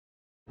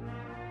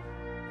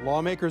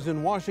Lawmakers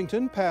in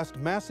Washington passed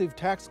massive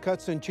tax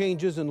cuts and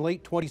changes in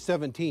late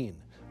 2017.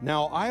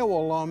 Now Iowa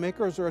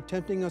lawmakers are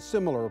attempting a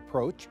similar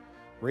approach,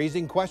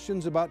 raising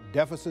questions about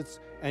deficits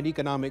and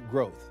economic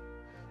growth.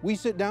 We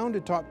sit down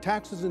to talk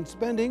taxes and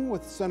spending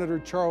with Senator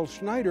Charles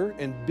Schneider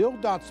and Bill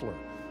Dotzler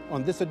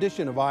on this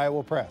edition of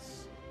Iowa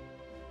Press.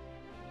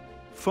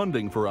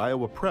 Funding for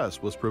Iowa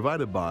Press was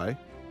provided by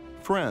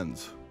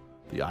Friends,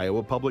 the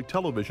Iowa Public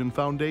Television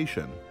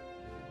Foundation,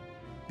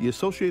 the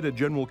Associated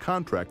General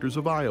Contractors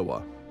of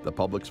Iowa, the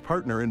public's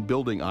partner in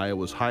building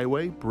Iowa's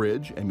highway,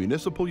 bridge, and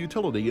municipal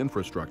utility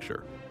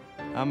infrastructure.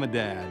 I'm a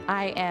dad.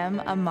 I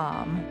am a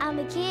mom. I'm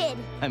a kid.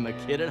 I'm a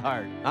kid at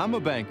heart. I'm a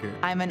banker.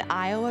 I'm an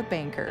Iowa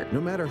banker. No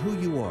matter who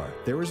you are,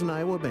 there is an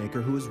Iowa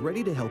banker who is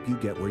ready to help you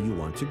get where you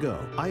want to go.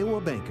 Iowa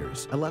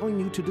Bankers, allowing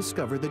you to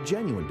discover the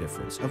genuine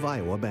difference of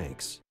Iowa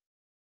banks.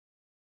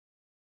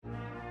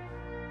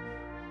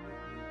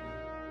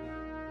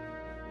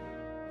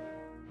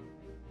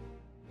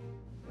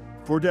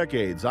 For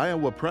decades,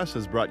 Iowa Press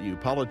has brought you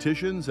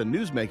politicians and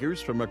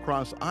newsmakers from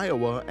across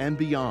Iowa and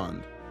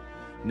beyond.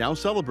 Now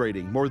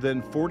celebrating more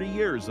than 40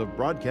 years of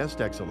broadcast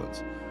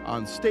excellence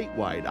on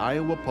statewide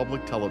Iowa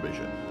Public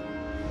Television.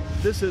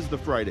 This is the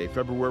Friday,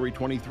 February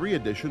 23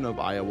 edition of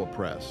Iowa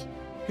Press.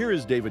 Here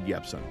is David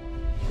Yepsen.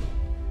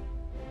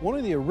 One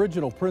of the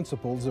original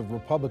principles of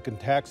Republican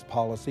tax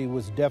policy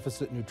was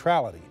deficit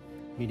neutrality,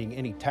 meaning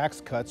any tax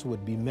cuts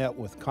would be met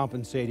with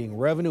compensating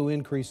revenue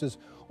increases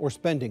or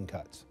spending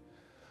cuts.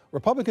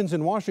 Republicans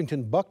in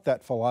Washington bucked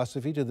that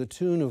philosophy to the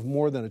tune of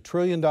more than $1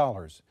 trillion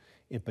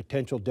in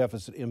potential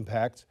deficit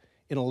impacts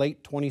in a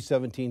late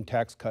 2017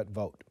 tax cut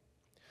vote.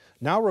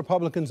 Now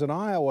Republicans in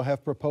Iowa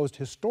have proposed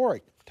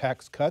historic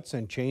tax cuts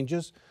and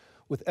changes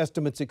with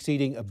estimates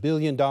exceeding $1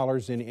 billion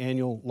in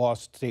annual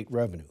lost state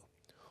revenue,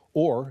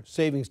 or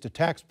savings to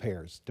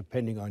taxpayers,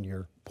 depending on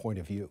your point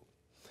of view.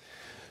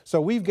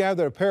 So we've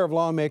gathered a pair of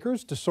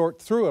lawmakers to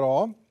sort through it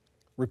all.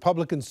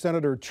 Republican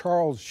Senator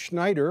Charles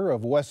Schneider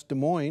of West Des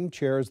Moines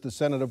chairs the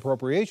Senate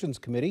Appropriations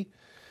Committee,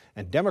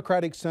 and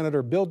Democratic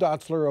Senator Bill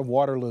Dotzler of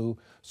Waterloo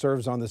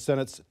serves on the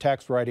Senate's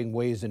Tax Writing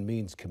Ways and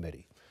Means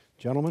Committee.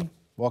 Gentlemen,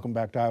 welcome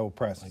back to Iowa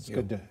Press. It's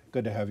good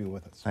to have you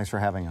with us. Thanks for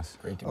having us.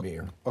 Great to be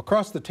here.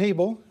 Across the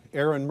table,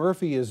 Erin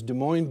Murphy is Des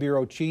Moines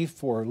Bureau Chief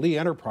for Lee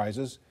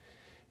Enterprises,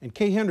 and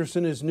Kay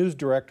Henderson is News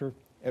Director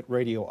at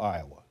Radio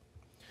Iowa.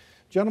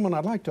 Gentlemen,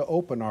 I'd like to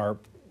open our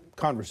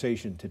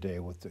conversation today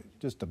with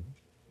just a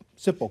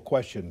simple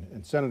question,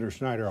 and Senator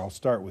Schneider, I'll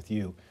start with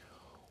you.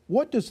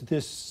 What does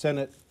this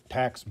Senate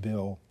tax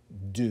bill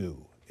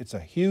do? It's a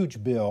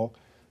huge bill.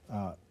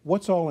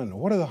 What's all in it?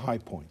 What are the high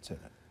points in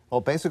it?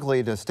 Well,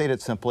 basically, to state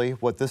it simply,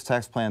 what this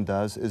tax plan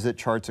does is it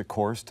charts a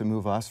course to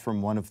move us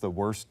from one of the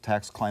worst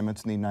tax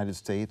climates in the United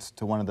States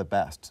to one of the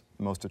best,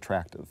 most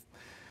attractive.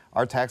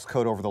 Our tax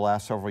code over the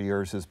last several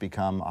years has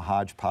become a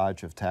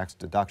hodgepodge of tax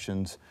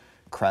deductions,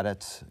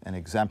 credits, and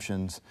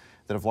exemptions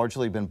that have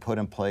largely been put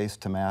in place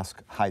to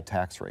mask high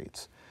tax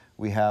rates.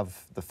 We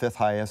have the 5th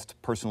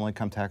highest personal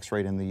income tax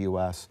rate in the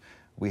U.S.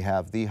 We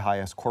have the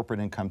highest corporate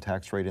income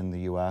tax rate in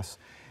the U.S.,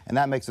 and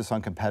that makes us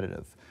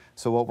uncompetitive.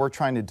 So what we're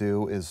trying to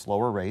do is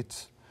lower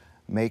rates,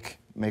 make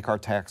our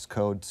tax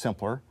code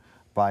simpler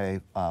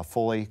by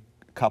fully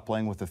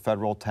coupling with the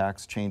federal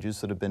tax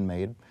changes that have been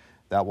made.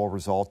 That will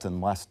result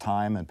in less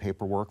time and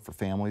paperwork for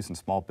families and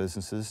small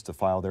businesses to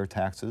file their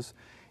taxes.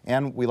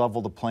 And we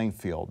level the playing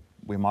field.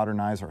 We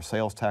modernize our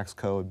sales tax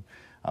code.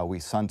 We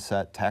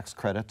sunset tax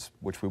credits,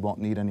 which we won't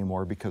need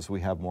anymore because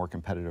we have more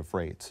competitive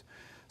rates.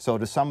 So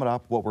to sum it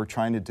up, what we're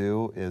trying to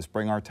do is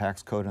bring our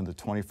tax code into the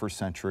 21st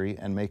century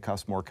and make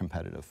us more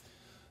competitive.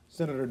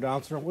 Senator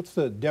Dotzler, what's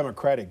the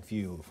Democratic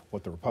view of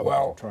what the Republicans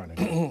are trying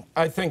to do?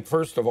 I think,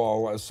 first of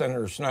all,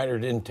 Senator Schneider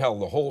didn't tell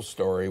the whole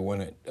story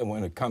when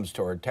it comes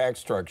to our tax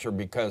structure,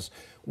 because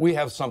we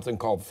have something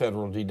called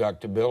federal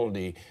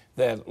deductibility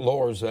that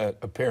lowers that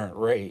apparent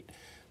rate.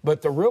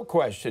 But the real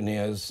question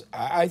is,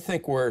 I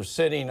think we're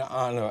sitting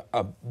on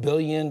a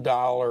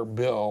billion-dollar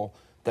bill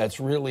that's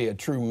really a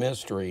true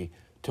mystery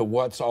to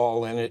what's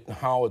all in it and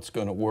how it's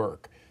going to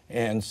work.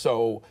 And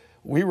so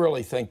we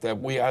really think that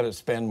we ought to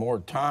spend more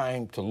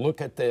time to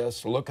look at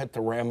this, look at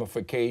the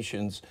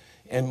ramifications,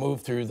 and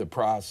move through the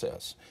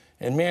process.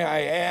 And may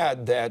I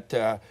add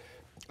that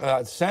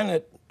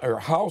Senate or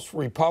House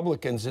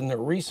Republicans in their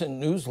recent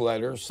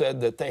newsletter said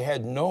that they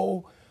had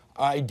no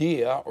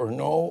idea or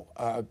no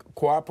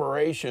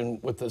cooperation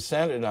with the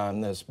Senate on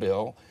this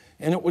bill,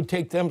 and it would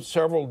take them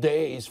several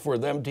days for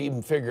them to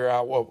even figure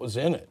out what was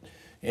in it.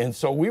 And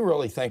so we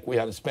really think we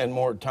ought to spend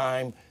more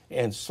time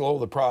and slow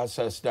the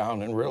process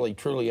down and really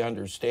truly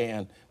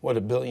understand what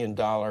 $1 billion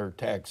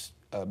tax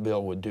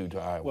bill would do to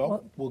Iowa.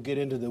 Well, we'll get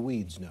into the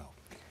weeds now.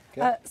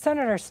 Okay.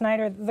 Senator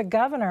Schneider, the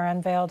governor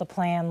unveiled a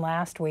plan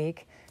last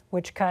week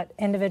which cut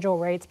individual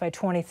rates by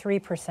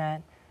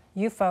 23%.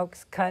 You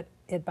folks cut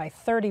it by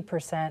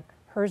 30%.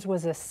 Hers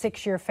was a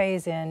 6-year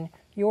phase-in.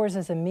 Yours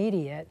is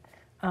immediate.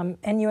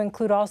 And you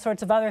include all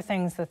sorts of other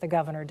things that the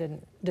governor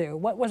didn't do.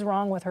 What was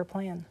wrong with her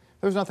plan?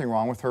 There's nothing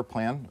wrong with her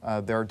plan.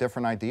 There are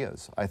different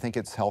ideas. I think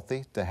it's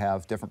healthy to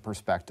have different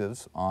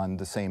perspectives on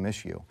the same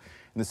issue.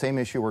 And the same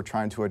issue we're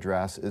trying to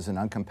address is an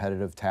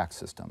uncompetitive tax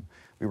system.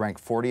 We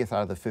rank 40th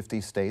out of the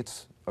 50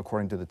 states,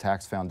 according to the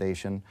Tax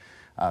Foundation.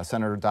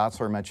 Senator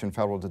Dotzler mentioned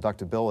federal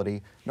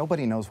deductibility.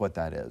 Nobody knows what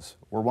that is.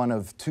 We're one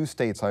of 2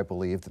 states, I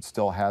believe, that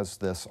still has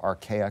this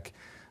archaic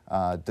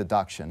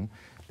deduction.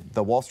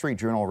 The Wall Street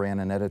Journal ran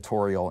an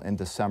editorial in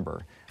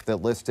December that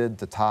listed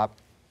the top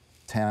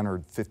 10 or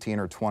 15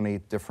 or 20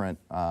 different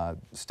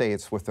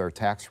states with their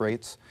tax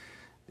rates.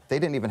 They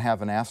didn't even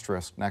have an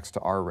asterisk next to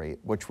our rate,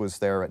 which was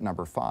there at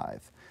number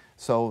 5.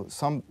 So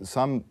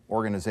some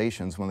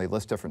organizations, when they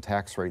list different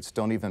tax rates,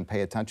 don't even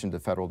pay attention to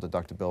federal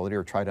deductibility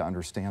or try to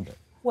understand it.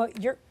 Well,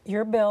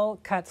 your bill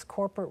cuts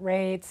corporate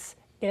rates.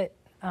 It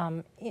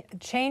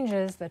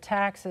changes the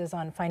taxes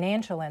on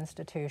financial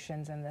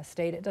institutions in the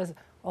state. It does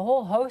a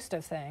whole host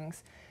of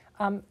things.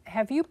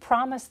 Have you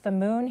promised the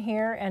moon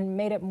here and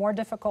made it more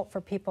difficult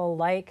for people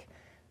like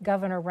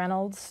Governor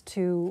Reynolds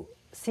to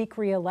seek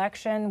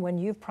re-election when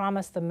you've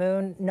promised the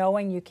moon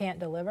knowing you can't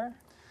deliver?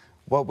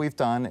 What we've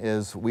done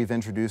is we've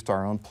introduced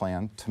our own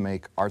plan to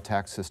make our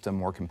tax system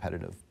more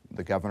competitive.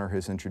 The governor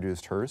has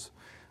introduced hers.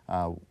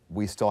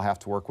 We still have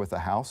to work with the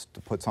House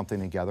to put something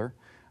together.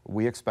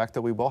 We expect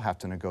that we will have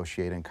to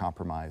negotiate and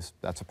compromise.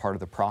 That's a part of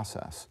the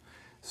process.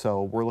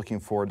 So we're looking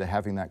forward to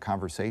having that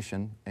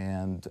conversation,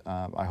 and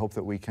I hope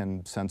that we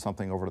can send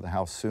something over to the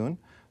House soon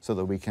so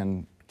that we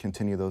can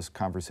continue those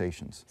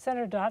conversations.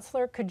 Senator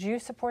Dotzler, could you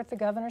support the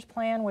governor's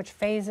plan, which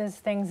phases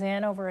things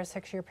in over a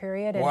 6-year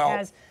period and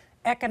has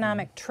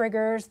economic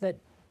triggers that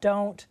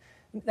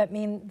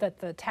mean that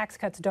the tax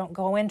cuts don't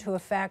go into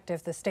effect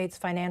if the state's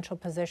financial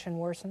position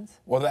worsens?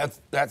 Well,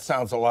 that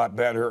sounds a lot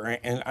better,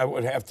 and I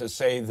would have to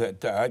say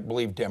that I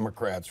believe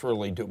Democrats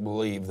really do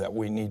believe that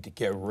we need to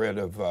get rid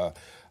of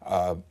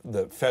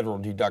the federal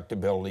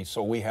deductibility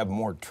so we have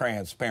more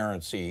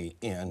transparency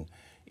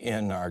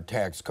in our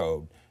tax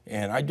code.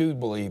 And I do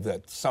believe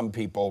that some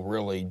people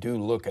really do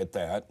look at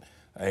that.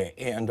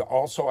 And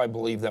also I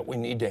believe that we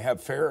need to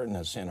have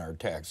fairness in our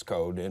tax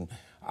code. And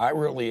I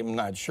really am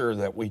not sure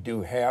that we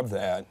do have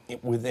that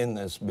within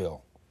this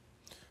bill.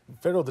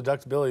 Federal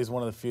deductibility is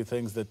one of the few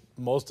things that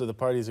most of the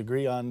parties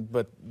agree on,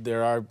 but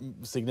there are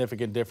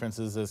significant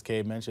differences, as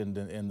Kay mentioned,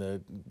 in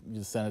the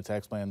Senate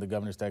tax plan, the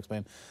governor's tax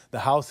plan. The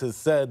House has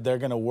said they're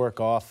going to work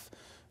off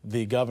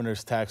the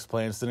governor's tax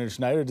plan. Senator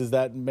Schneider, does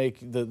that make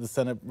the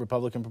Senate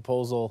Republican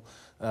proposal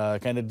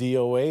kind of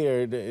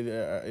DOA,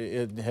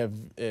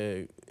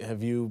 or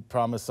have you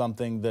promised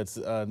something that's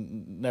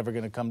never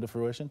going to come to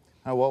fruition?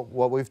 Well,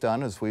 what we've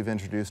done is we've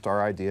introduced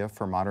our idea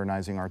for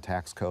modernizing our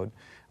tax code.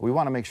 We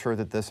want to make sure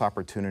that this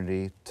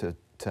opportunity to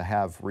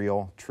have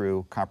real,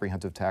 true,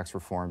 comprehensive tax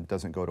reform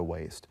doesn't go to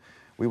waste.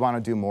 We want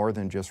to do more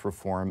than just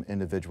reform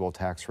individual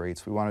tax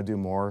rates. We want to do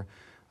more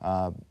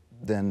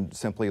than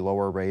simply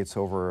lower rates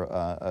over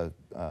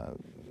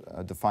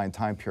a defined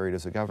time period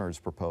as the governor has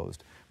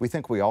proposed. We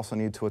think we also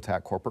need to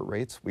attack corporate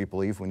rates. We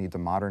believe we need to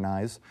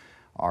modernize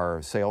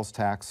our sales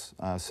tax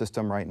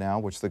system right now,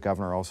 which the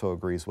governor also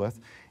agrees with.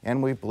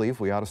 And we believe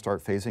we ought to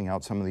start phasing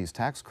out some of these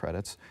tax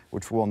credits,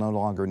 which we'll no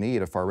longer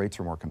need if our rates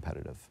are more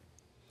competitive.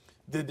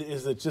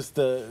 Is it just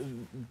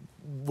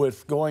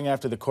with going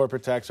after the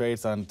corporate tax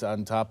rates on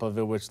top of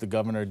it, which the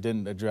governor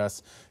didn't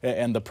address,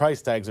 and the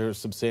price tags are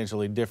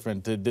substantially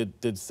different,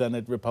 did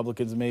Senate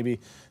Republicans maybe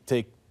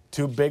take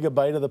too big a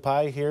bite of the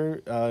pie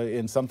here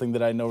in something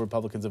that I know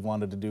Republicans have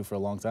wanted to do for a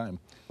long time?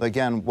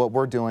 Again, what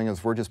we're doing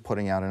is we're just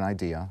putting out an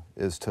idea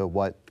as to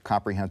what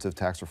comprehensive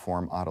tax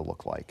reform ought to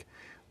look like.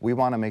 We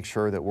want to make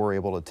sure that we're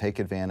able to take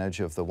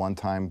advantage of the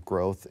one-time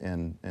growth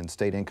in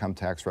state income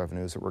tax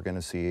revenues that we're going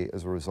to see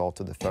as a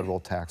result of the federal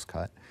tax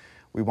cut.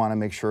 We want to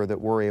make sure that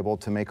we're able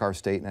to make our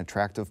state an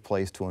attractive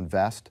place to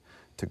invest,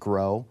 to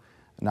grow,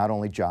 not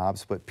only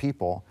jobs, but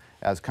people,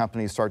 as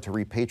companies start to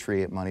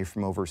repatriate money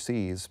from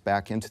overseas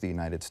back into the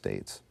United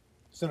States.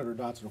 Senator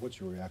Dotzler, what's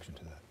your reaction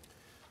to that?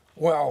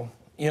 Well,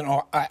 you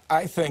know,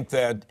 I think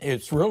that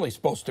it's really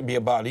supposed to be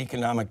about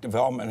economic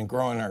development and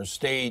growing our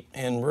state,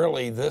 and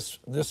really this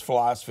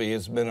philosophy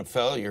has been a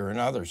failure in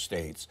other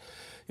states.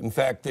 In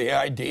fact, the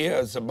idea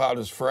is about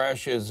as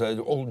fresh as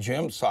an old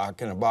gym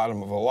sock in the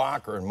bottom of a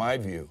locker, in my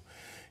view.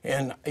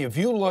 And if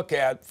you look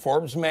at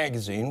Forbes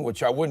magazine,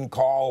 which I wouldn't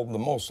call the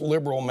most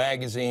liberal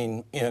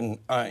magazine in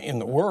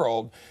the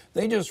world,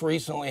 they just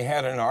recently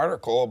had an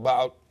article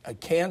about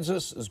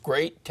Kansas's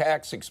great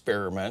tax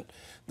experiment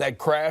that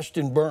crashed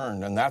and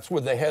burned, and that's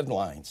with the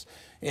headlines.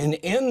 And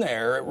in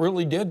there, it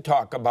really did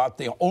talk about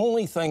the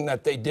only thing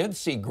that they did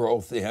see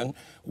growth in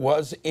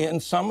was in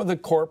some of the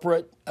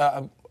corporate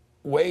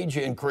wage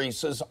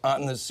increases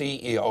on the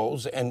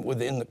CEOs and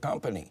within the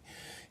company.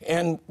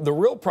 And the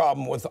real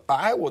problem with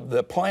Iowa,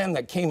 the plan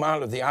that came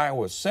out of the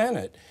Iowa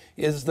Senate,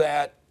 is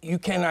that you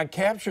cannot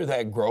capture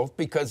that growth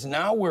because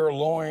now we're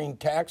lowering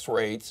tax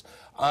rates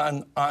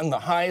on the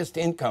highest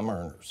income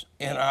earners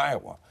in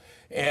Iowa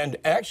and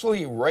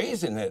actually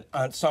raising it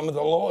on some of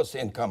the lowest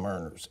income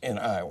earners in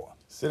Iowa.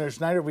 Senator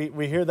Schneider,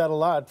 we hear that a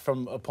lot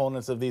from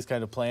opponents of these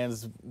kind of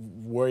plans,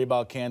 worry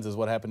about Kansas,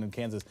 what happened in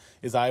Kansas.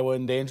 Is Iowa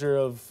in danger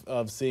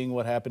of seeing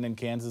what happened in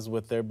Kansas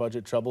with their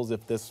budget troubles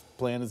if this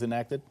plan is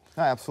enacted?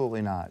 No,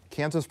 absolutely not.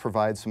 Kansas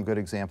provides some good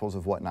examples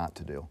of what not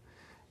to do.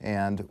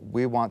 And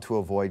we want to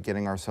avoid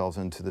getting ourselves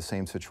into the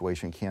same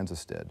situation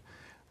Kansas did.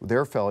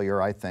 Their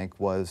failure, I think,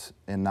 was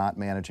in not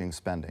managing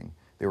spending.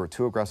 They were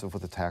too aggressive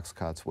with the tax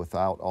cuts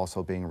without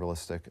also being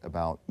realistic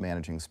about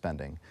managing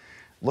spending.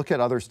 Look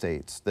at other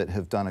states that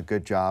have done a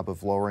good job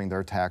of lowering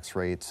their tax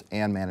rates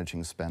and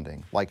managing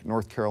spending, like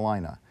North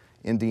Carolina,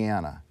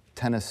 Indiana,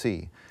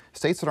 Tennessee.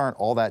 States that aren't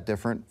all that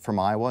different from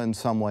Iowa in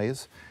some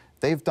ways.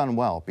 They've done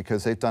well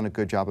because they've done a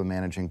good job of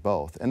managing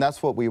both. And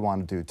that's what we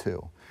want to do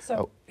too.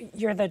 So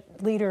you're the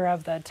leader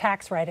of the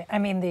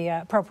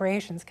the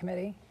Appropriations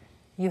Committee.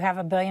 You have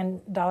 $1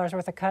 billion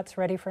worth of cuts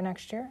ready for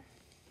next year?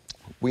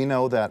 We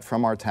know that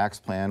from our tax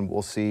plan,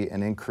 we'll see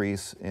an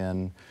increase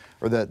in,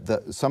 or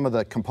that some of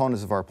the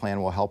components of our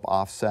plan will help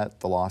offset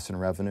the loss in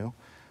revenue.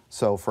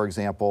 So, for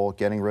example,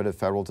 getting rid of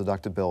federal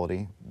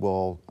deductibility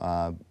will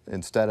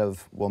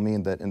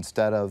mean that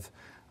instead of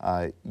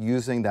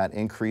using that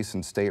increase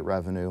in state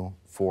revenue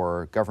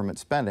for government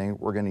spending,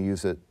 we're going to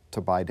use it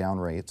to buy down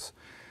rates.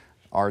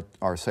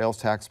 Our sales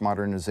tax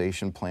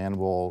modernization plan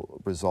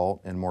will result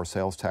in more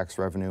sales tax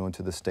revenue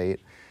into the state.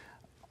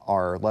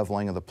 Our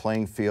leveling of the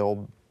playing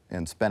field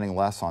and spending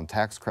less on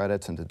tax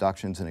credits and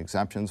deductions and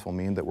exemptions will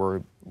mean that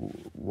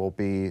we'll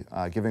be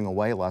giving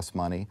away less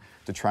money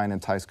to try and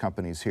entice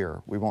companies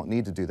here. We won't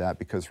need to do that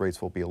because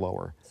rates will be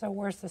lower. So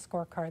where's the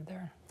scorecard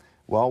there?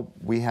 Well,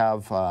 we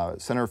have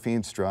Senator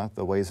Feenstra,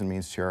 the Ways and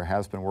Means Chair,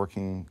 has been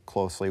working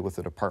closely with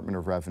the Department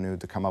of Revenue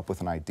to come up with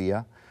an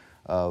idea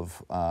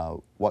of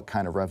what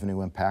kind of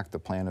revenue impact the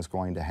plan is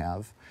going to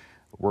have.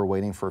 We're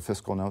waiting for a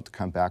fiscal note to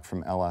come back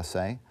from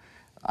LSA.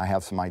 I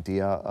have some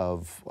idea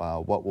of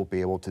what we'll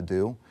be able to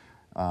do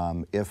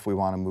if we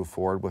want to move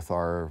forward with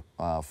our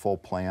full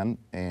plan,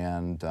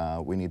 and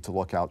we need to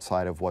look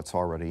outside of what's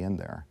already in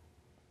there.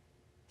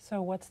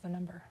 So what's the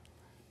number?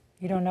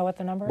 You don't know what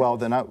the number is? Well,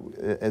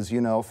 as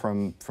you know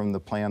from the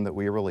plan that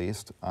we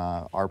released,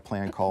 our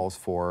plan calls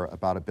for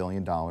about $1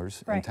 billion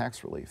in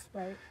tax relief.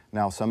 Right.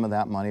 Now, some of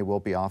that money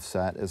will be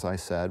offset, as I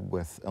said,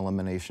 with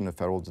elimination of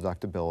federal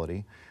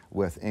deductibility,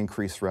 with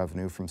increased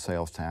revenue from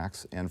sales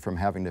tax, and from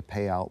having to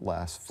pay out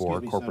less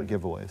for corporate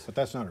giveaways. But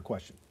that's not our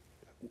question.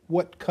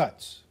 What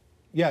cuts?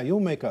 Yeah,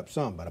 you'll make up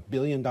some, but $1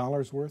 billion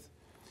worth?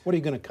 What are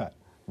you going to cut?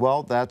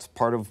 Well, that's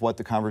part of what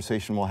the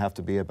conversation will have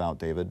to be about,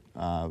 David.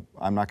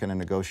 I'm not going to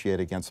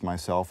negotiate against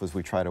myself as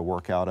we try to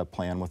work out a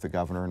plan with the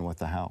governor and with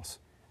the House.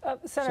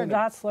 Senator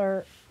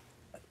Dotzler,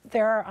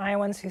 there are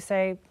Iowans who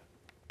say,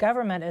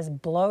 government is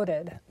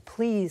bloated.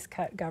 Please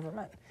cut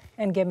government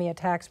and give me a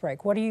tax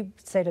break. What do you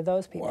say to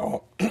those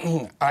people?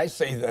 Well, I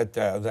say that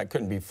that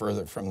couldn't be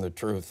further from the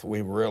truth.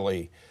 We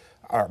really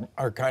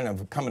are kind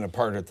of coming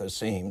apart at the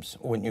seams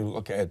when you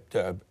look at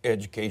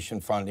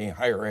education funding,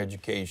 higher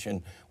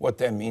education, what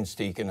that means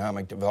to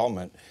economic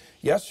development.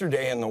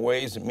 Yesterday in the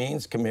Ways and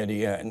Means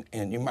Committee, and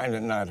you might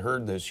have not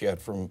heard this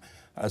yet from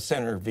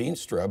Senator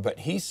Veenstra, but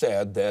he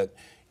said that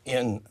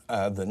in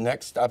the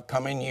next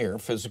upcoming year,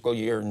 fiscal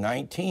year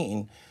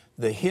 19,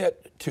 the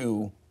hit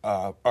to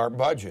our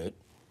budget,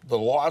 the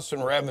loss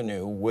in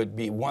revenue would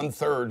be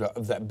 1/3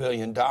 of that $1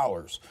 billion.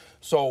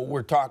 So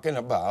we're talking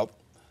about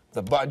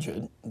the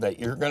budget that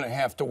you're going to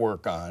have to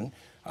work on,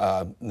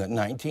 the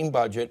 19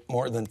 budget,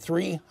 more than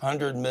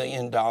 $300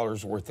 million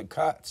worth of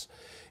cuts.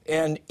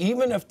 And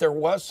even if there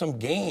was some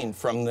gain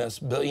from this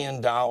 $1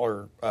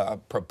 billion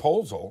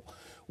proposal,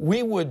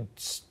 we would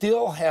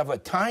still have a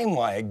time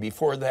lag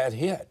before that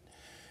hit.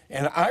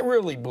 And I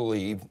really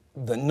believe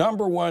the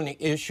number one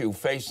issue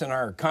facing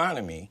our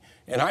economy,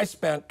 and I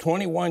spent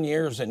 21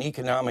 years in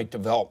economic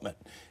development,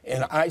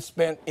 and I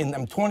spent, in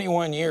them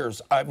 21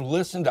 years, I've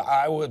listened to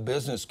Iowa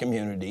business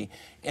community,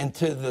 and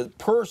to the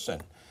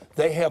person,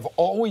 they have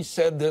always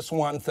said this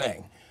one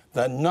thing: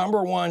 the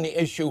number one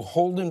issue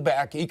holding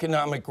back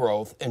economic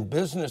growth in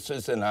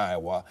businesses in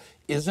Iowa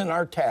isn't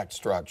our tax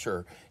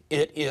structure,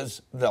 it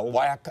is the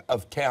lack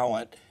of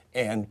talent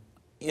and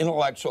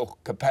intellectual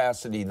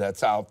capacity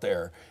that's out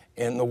there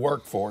and the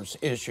workforce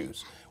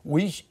issues.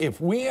 If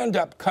we end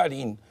up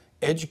cutting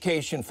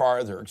education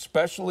farther,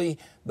 especially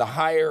the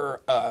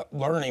higher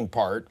learning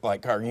part,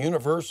 like our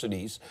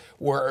universities,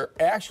 where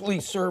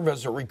actually serve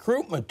as a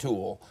recruitment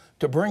tool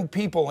to bring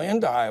people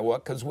into Iowa,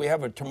 because we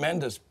have a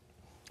tremendous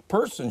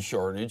person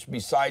shortage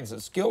besides a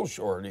skill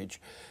shortage,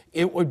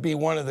 it would be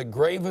one of the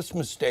gravest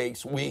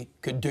mistakes we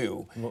could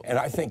do, and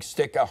I think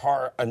stick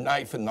a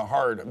knife in the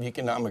heart of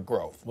economic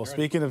growth. Well,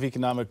 speaking of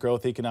economic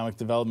growth, economic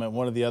development,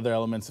 one of the other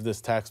elements of this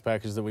tax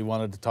package that we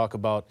wanted to talk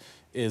about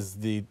is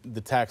the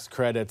tax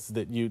credits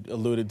that you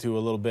alluded to a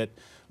little bit.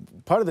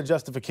 Part of the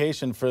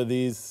justification for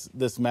this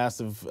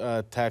massive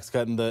tax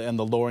cut and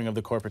the lowering of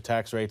the corporate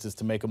tax rates is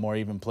to make a more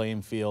even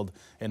playing field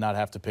and not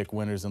have to pick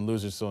winners and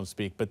losers, so to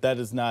speak. But that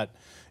is not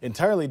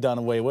entirely done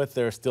away with.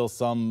 There are still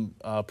some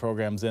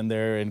programs in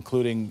there,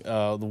 including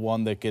the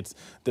one that gets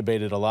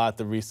debated a lot,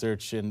 the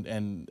research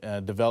and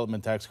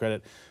development tax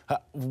credit.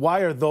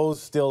 Why are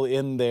those still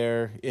in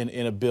there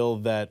in a bill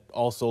that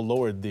also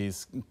lowered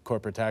these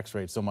corporate tax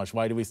rates so much?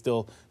 Why do we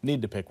still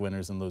need to pick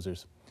winners and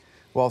losers?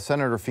 Well,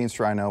 Senator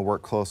Feenstra, I know,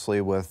 worked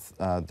closely with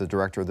the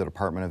Director of the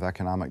Department of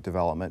Economic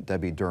Development,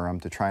 Debbie Durham,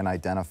 to try and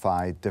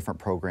identify different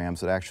programs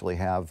that actually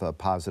have a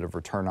positive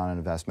return on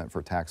investment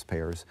for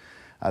taxpayers.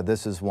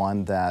 This is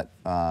one that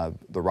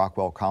the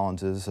Rockwell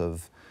Collinses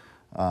of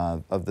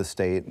the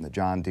state and the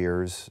John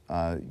Deeres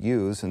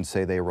use and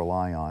say they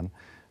rely on.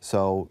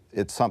 So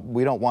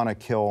we don't want to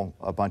kill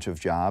a bunch of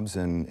jobs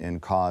and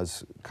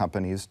cause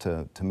companies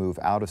to move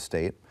out of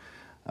state.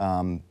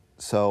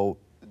 So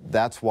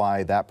that's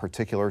why that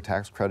particular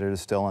tax credit is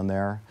still in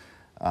there.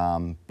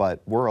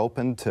 But we're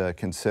open to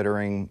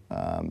considering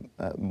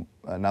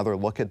another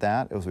look at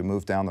that as we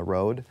move down the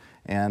road,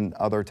 and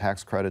other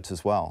tax credits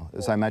as well.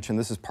 As I mentioned,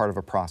 this is part of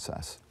a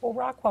process. Well,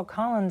 Rockwell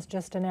Collins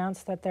just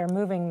announced that they're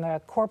moving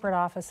the corporate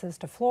offices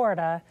to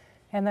Florida,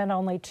 and then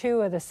only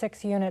 2 of the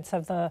 6 units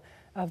of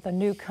the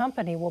new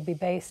company will be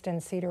based in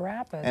Cedar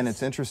Rapids. And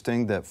it's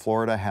interesting that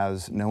Florida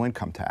has no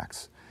income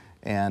tax.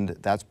 And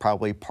that's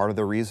probably part of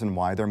the reason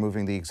why they're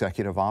moving the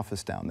executive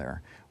office down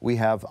there. We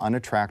have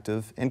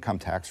unattractive income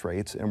tax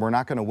rates, and we're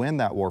not going to win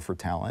that war for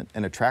talent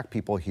and attract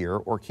people here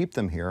or keep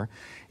them here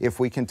if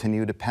we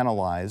continue to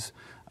penalize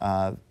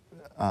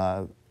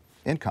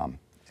income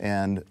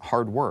and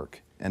hard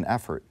work and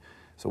effort.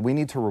 So we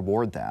need to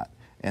reward that.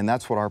 And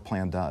that's what our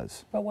plan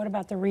does. But what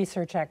about the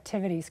research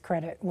activities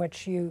credit,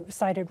 which you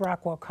cited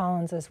Rockwell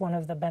Collins as one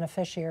of the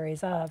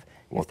beneficiaries of,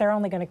 if they're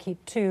only going to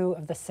keep 2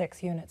 of the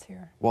 6 units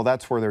here? Well,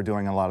 that's where they're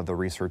doing a lot of the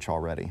research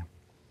already.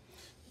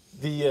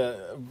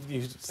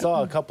 You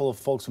saw a couple of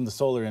folks from the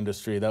solar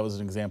industry. That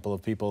was an example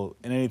of people,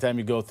 and anytime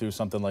you go through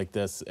something like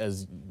this,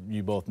 as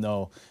you both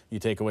know, you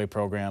take away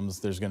programs,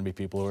 there's going to be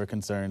people who are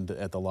concerned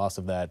at the loss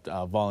of that.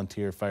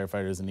 Volunteer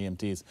firefighters and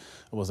EMTs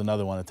was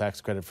another one, a tax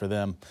credit for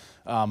them.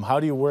 How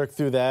do you work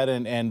through that,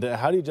 and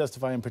how do you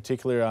justify in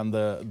particular on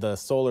the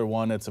solar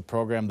one? It's a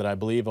program that I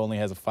believe only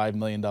has a $5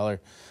 million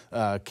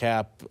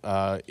cap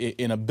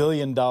in a $1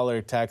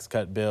 billion tax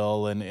cut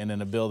bill, and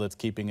in a bill that's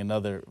keeping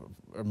another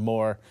or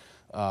more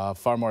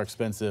far more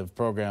expensive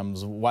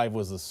programs. Why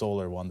was the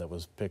solar one that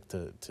was picked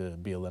to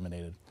be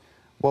eliminated?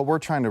 What we're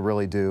trying to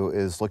really do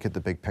is look at the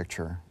big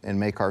picture and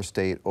make our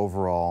state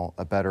overall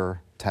a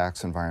better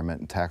tax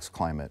environment and tax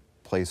climate,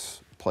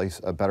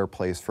 a better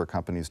place for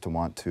companies to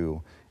want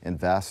to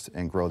invest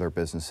and grow their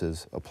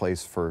businesses, a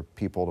place for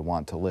people to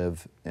want to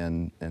live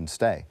and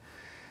stay.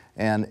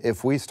 And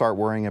if we start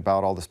worrying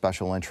about all the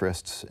special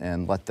interests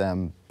and let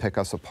them pick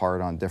us apart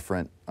on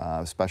different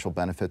special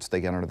benefits they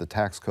get under the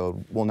tax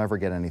code, we'll never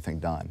get anything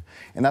done.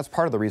 And that's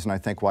part of the reason I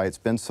think why it's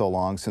been so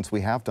long since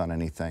we have done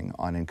anything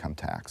on income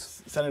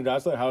tax. Senator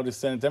Dotzler, how do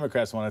Senate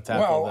Democrats want to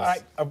tackle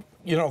this? Well,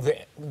 you know,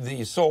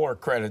 the solar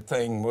credit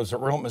thing was a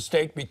real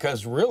mistake,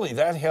 because really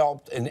that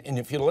helped. And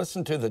if you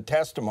listen to the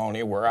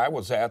testimony where I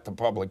was at the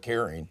public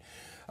hearing,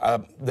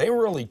 they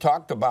really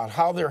talked about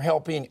how they're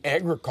helping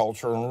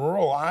agriculture in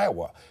rural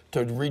Iowa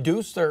to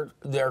reduce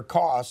their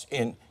costs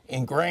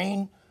in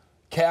grain,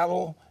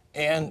 cattle,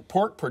 and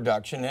pork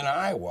production in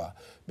Iowa,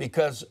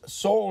 because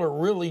solar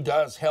really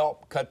does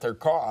help cut their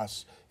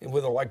costs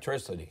with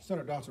electricity.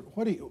 Senator Dotzler,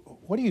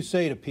 what do you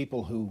say to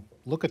people who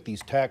look at these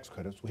tax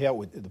credits?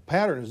 The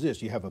pattern is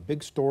this: you have a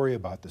big story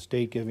about the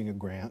state giving a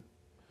grant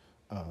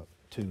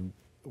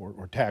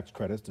or tax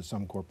credits to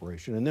some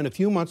corporation, and then a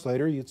few months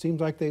later, it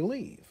seems like they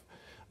leave.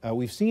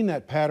 We've seen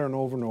that pattern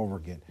over and over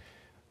again.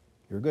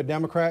 You're a good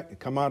Democrat, you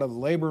come out of the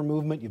labor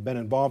movement, you've been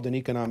involved in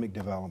economic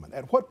development.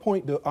 At what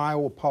point do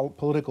Iowa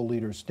political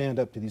leaders stand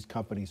up to these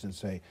companies and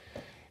say,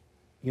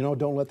 you know,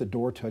 don't let the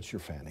door touch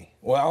your fanny?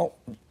 Well,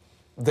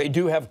 they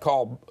do have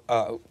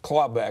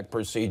clawback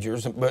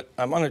procedures, but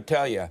I'm going to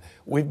tell you,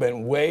 we've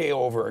been way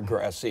over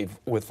aggressive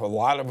with a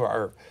lot of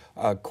our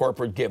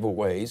corporate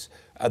giveaways.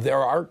 There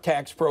are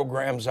tax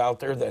programs out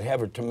there that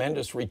have a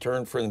tremendous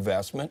return for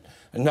investment.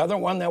 Another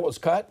one that was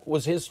cut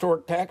was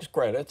historic tax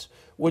credits,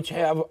 which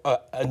have an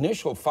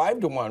initial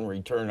 5-to-1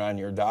 return on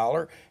your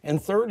dollar and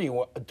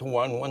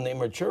 30-to-1 when they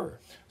mature.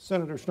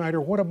 Senator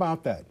Schneider, what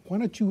about that?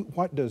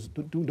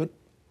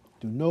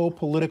 Do no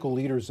political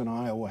leaders in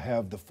Iowa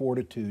have the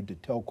fortitude to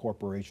tell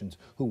corporations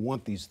who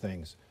want these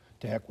things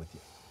to heck with you?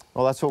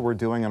 Well, that's what we're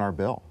doing in our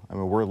bill. I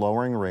mean, we're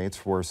lowering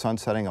rates, we're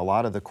sunsetting a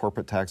lot of the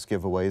corporate tax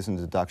giveaways and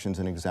deductions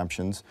and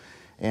exemptions,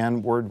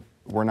 and we're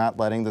not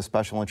letting the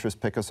special interests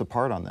pick us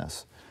apart on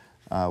this.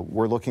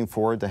 We're looking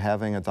forward to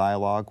having a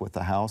dialogue with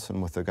the House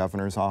and with the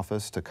governor's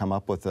office to come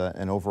up with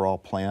an overall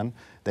plan.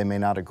 They may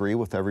not agree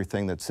with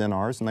everything that's in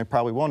ours, and they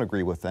probably won't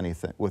agree with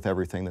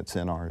everything that's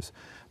in ours.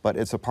 But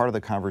it's a part of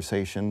the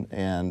conversation,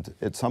 and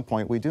at some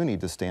point we do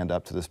need to stand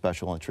up to the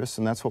special interests,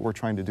 and that's what we're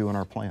trying to do in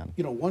our plan.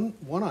 You know,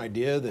 one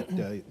idea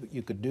that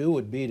you could do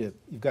would be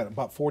you've got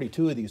about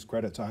 42 of these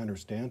credits, I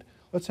understand.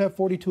 Let's have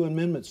 42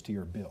 amendments to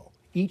your bill.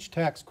 Each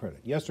tax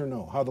credit, yes or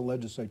no, how the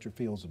legislature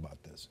feels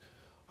about this.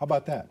 How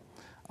about that?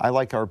 I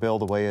like our bill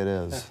the way it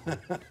is.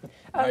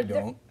 I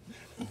don't.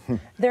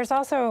 There's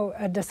also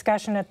a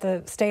discussion at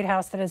the State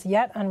House that is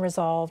yet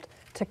unresolved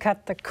to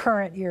cut the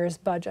current year's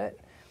budget.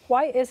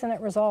 Why isn't it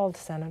resolved,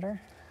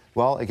 Senator?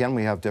 Well, again,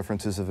 we have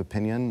differences of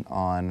opinion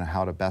on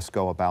how to best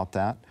go about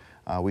that.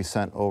 We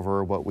sent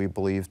over what we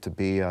believe to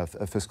be a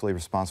fiscally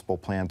responsible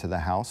plan to the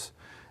House,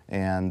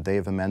 and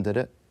they've amended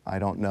it. I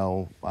don't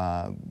know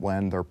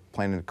when they're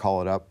planning to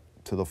call it up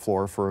to the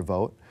floor for a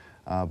vote,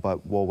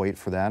 but we'll wait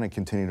for that and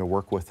continue to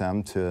work with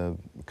them to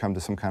come to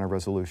some kind of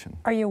resolution.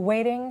 Are you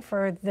waiting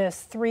for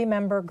this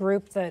 3-member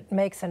group that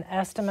makes an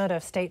estimate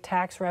of state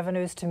tax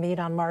revenues to meet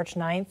on March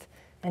 9th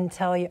and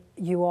tell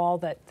you all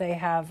that they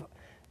have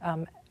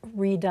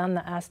redone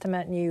the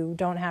estimate and you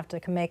don't have to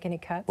make any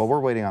cuts? Well, we're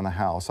waiting on the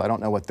House. I don't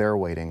know what they're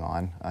waiting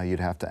on. You'd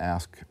have to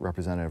ask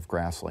Representative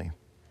Grassley.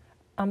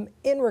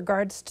 In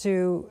regards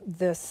to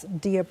this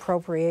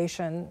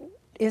de-appropriation,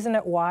 isn't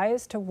it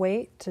wise to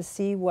wait to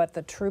see what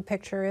the true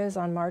picture is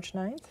on March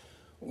 9th?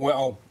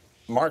 Well,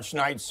 March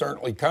 9th's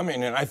certainly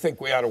coming, and I think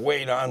we ought to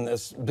wait on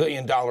this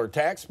billion-dollar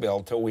tax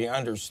bill till we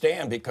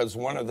understand, because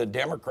one of the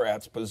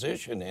Democrats'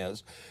 position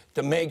is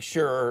to make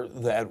sure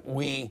that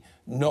we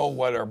know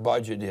what our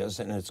budget is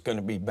and it's going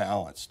to be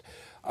balanced.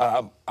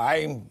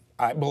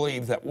 I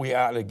believe that we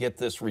ought to get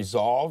this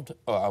resolved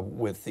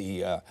with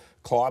the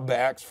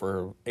clawbacks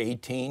for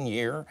 18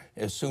 year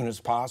as soon as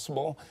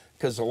possible,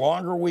 because the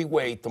longer we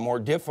wait, the more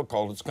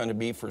difficult it's going to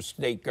be for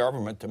state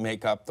government to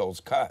make up those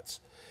cuts.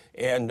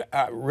 And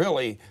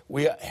really,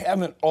 we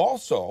haven't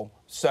also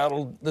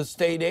settled the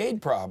state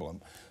aid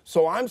problem.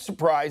 So I'm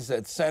surprised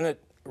that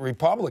Senate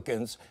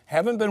Republicans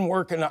haven't been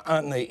working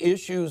on the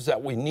issues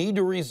that we need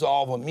to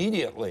resolve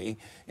immediately,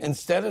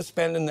 instead of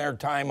spending their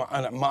time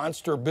on a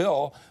monster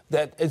bill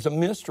that is a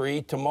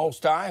mystery to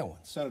most Iowans.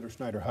 Senator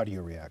Schneider, how do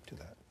you react to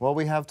that? Well,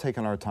 we have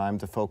taken our time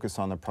to focus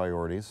on the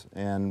priorities,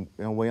 and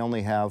we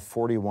only have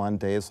 41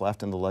 days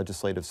left in the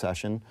legislative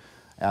session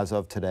as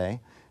of today.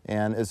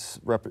 And as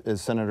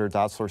Senator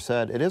Dotzler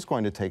said, it is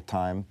going to take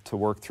time to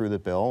work through the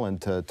bill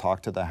and to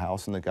talk to the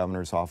House and the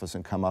governor's office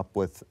and come up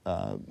with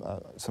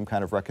some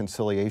kind of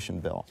reconciliation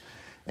bill.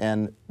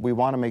 And we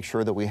want to make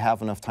sure that we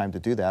have enough time to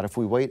do that. If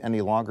we wait any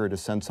longer to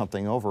send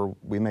something over,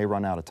 we may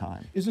run out of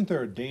time. Isn't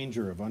there a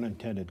danger of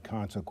unintended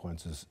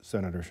consequences,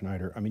 Senator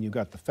Schneider? I mean, you've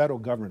got the federal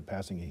government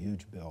passing a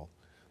huge bill.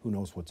 Who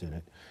knows what's in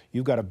it?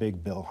 You've got a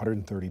big bill,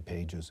 130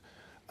 pages.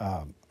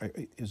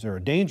 Is there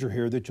a danger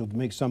here that you'll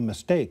make some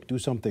mistake, do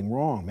something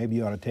wrong? Maybe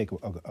you ought to take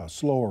a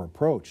slower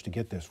approach to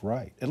get this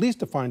right, at least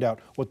to find out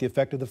what the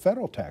effect of the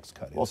federal tax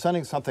cut is. Well,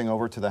 sending something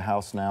over to the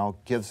House now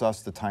gives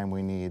us the time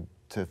we need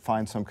to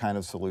find some kind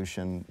of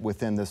solution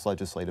within this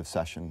legislative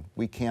session.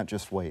 We can't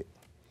just wait.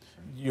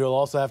 You'll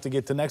also have to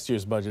get to next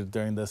year's budget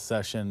during this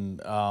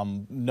session,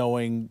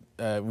 knowing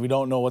we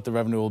don't know what the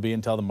revenue will be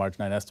until the March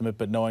 9 estimate,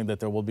 but knowing that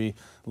there will be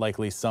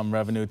likely some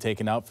revenue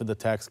taken out for the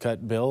tax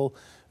cut bill.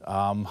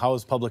 How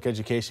is public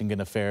education going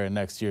to fare in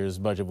next year's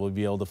budget? Will we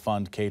be able to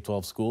fund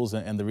K-12 schools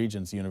and the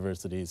Regents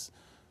universities?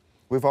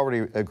 We've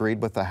already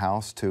agreed with the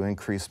House to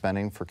increase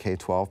spending for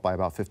K-12 by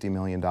about $50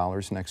 million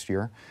next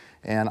year.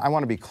 And I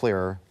want to be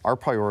clear, our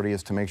priority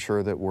is to make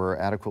sure that we're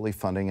adequately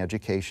funding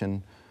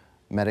education,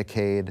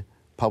 Medicaid,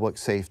 public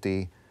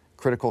safety,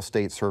 critical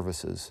state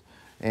services.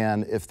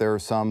 And if there are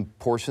some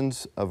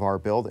portions of our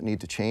bill that need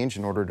to change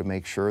in order to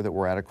make sure that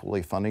we're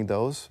adequately funding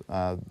those,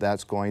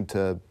 that's going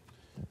to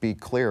be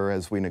clear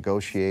as we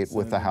negotiate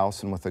with the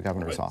House and with the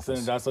governor's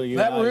office.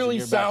 That really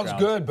sounds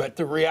good, but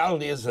the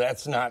reality is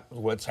that's not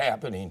what's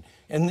happening.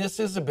 And this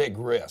is a big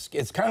risk.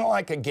 It's kind of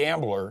like a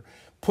gambler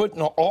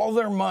putting all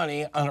their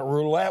money on a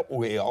roulette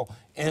wheel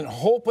and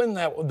hoping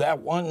that that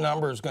one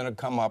number is going to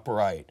come up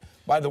right.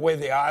 By the way,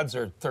 the odds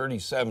are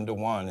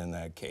 37-1 in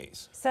that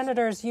case.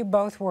 Senators, you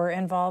both were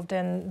involved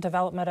in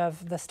development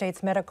of the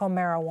state's medical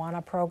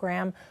marijuana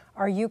program.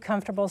 Are you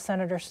comfortable,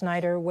 Senator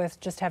Schneider, with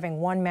just having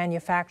one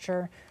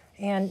manufacturer?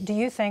 And do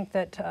you think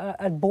that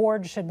a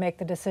board should make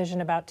the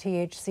decision about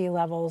THC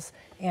levels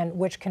and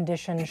which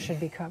conditions should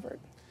be covered?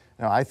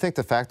 Now, I think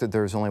the fact that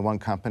there's only one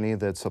company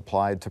that's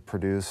applied to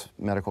produce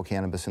medical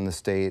cannabis in the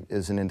state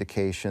is an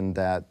indication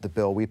that the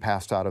bill we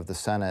passed out of the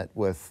Senate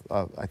with,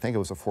 I think it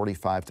was a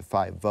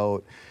 45-5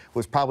 vote,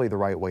 was probably the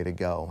right way to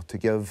go, to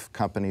give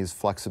companies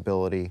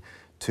flexibility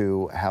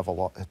to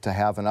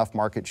have enough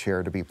market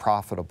share to be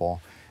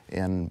profitable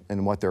in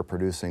what they're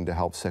producing to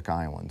help sick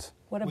Iowans.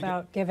 What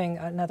about giving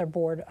another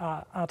board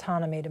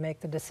autonomy to make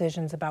the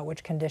decisions about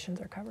which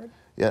conditions are covered?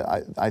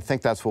 Yeah, I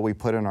think that's what we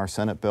put in our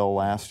Senate bill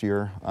last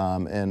year,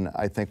 and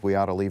I think we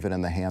ought to leave it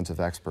in the hands of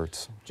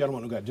experts.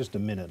 Gentlemen, we've got just a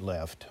minute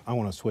left. I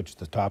want to switch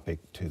the topic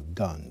to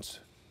guns.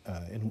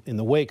 In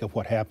the wake of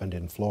what happened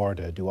in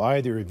Florida, do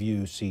either of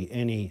you see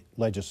any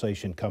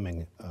legislation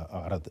coming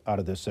out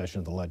of this session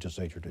of the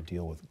legislature to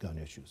deal with gun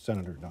issues?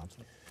 Senator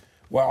Dotzler.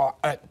 Well,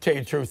 to tell you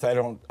the truth, I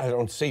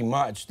don't see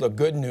much. The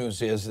good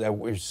news is that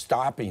we're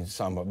stopping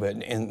some of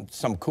it, and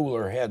some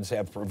cooler heads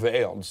have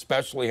prevailed,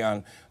 especially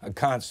on a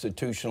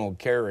constitutional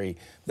carry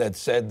that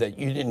said that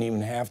you didn't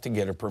even have to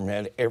get a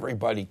permit,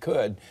 everybody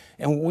could.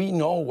 And we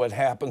know what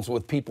happens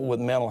with people with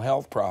mental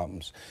health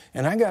problems.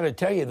 And I got to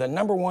tell you, the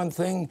number one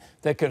thing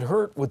that could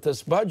hurt with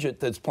this budget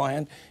that's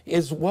planned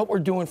is what we're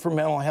doing for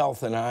mental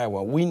health in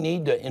Iowa. We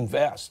need to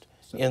invest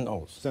in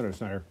those. Senator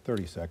Schneider,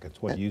 30 seconds.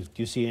 Do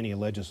you see any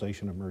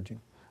legislation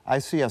emerging? I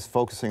see us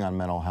focusing on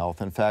mental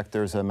health. In fact,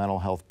 there's a mental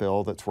health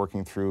bill that's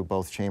working through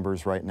both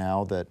chambers right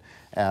now that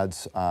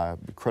adds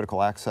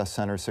critical access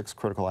centers, 6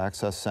 critical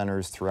access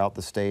centers throughout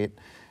the state,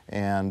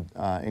 and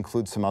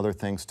includes some other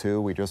things too.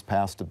 We just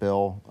passed a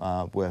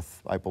bill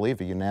with, I believe,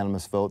 a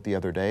unanimous vote the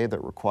other day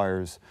that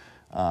requires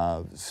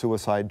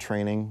suicide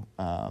training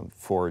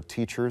for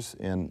teachers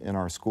in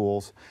our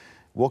schools.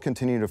 We'll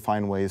continue to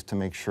find ways to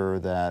make sure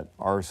that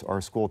our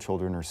school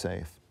children are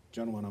safe.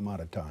 Gentlemen, I'm out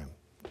of time.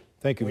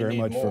 Thank you very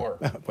much more.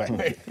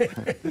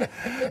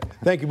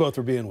 Thank you both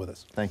for being with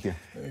us. Thank you.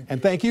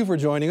 And thank you for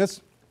joining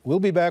us. We'll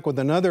be back with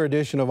another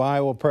edition of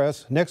Iowa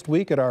Press next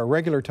week at our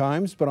regular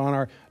times, but on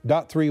our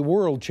 .3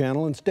 World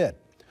channel instead.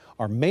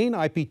 Our main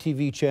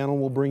IPTV channel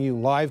will bring you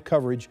live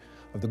coverage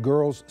of the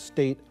Girls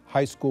State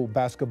High School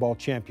Basketball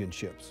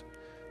Championships.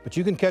 But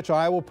you can catch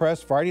Iowa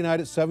Press Friday night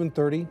at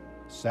 7:30,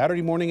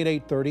 Saturday morning at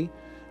 8:30,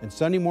 and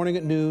Sunday morning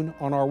at noon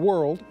on our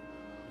World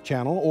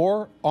channel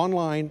or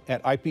online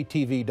at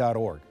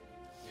iptv.org.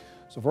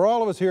 So for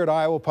all of us here at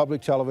Iowa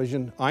Public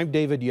Television, I'm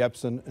David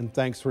Yepsen, and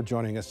thanks for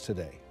joining us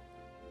today.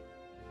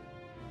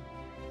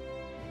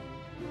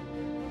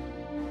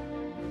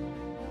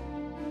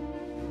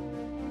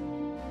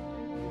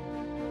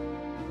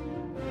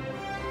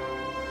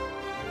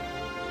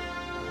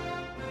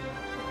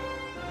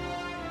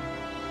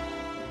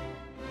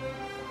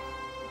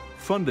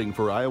 Funding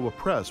for Iowa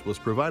Press was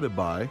provided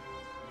by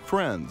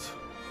Friends,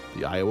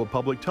 the Iowa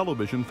Public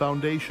Television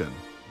Foundation,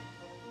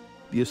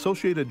 the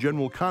Associated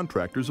General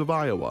Contractors of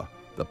Iowa,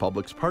 the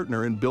public's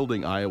partner in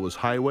building Iowa's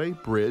highway,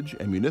 bridge,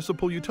 and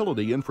municipal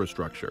utility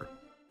infrastructure.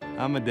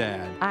 I'm a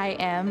dad. I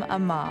am a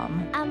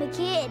mom. I'm a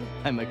kid.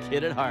 I'm a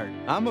kid at heart.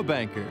 I'm a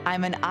banker.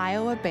 I'm an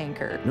Iowa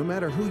banker. No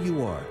matter who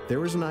you are,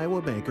 there is an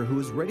Iowa banker who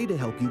is ready to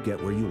help you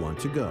get where you want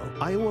to go.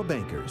 Iowa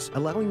Bankers,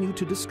 allowing you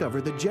to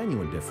discover the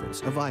genuine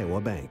difference of Iowa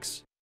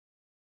banks.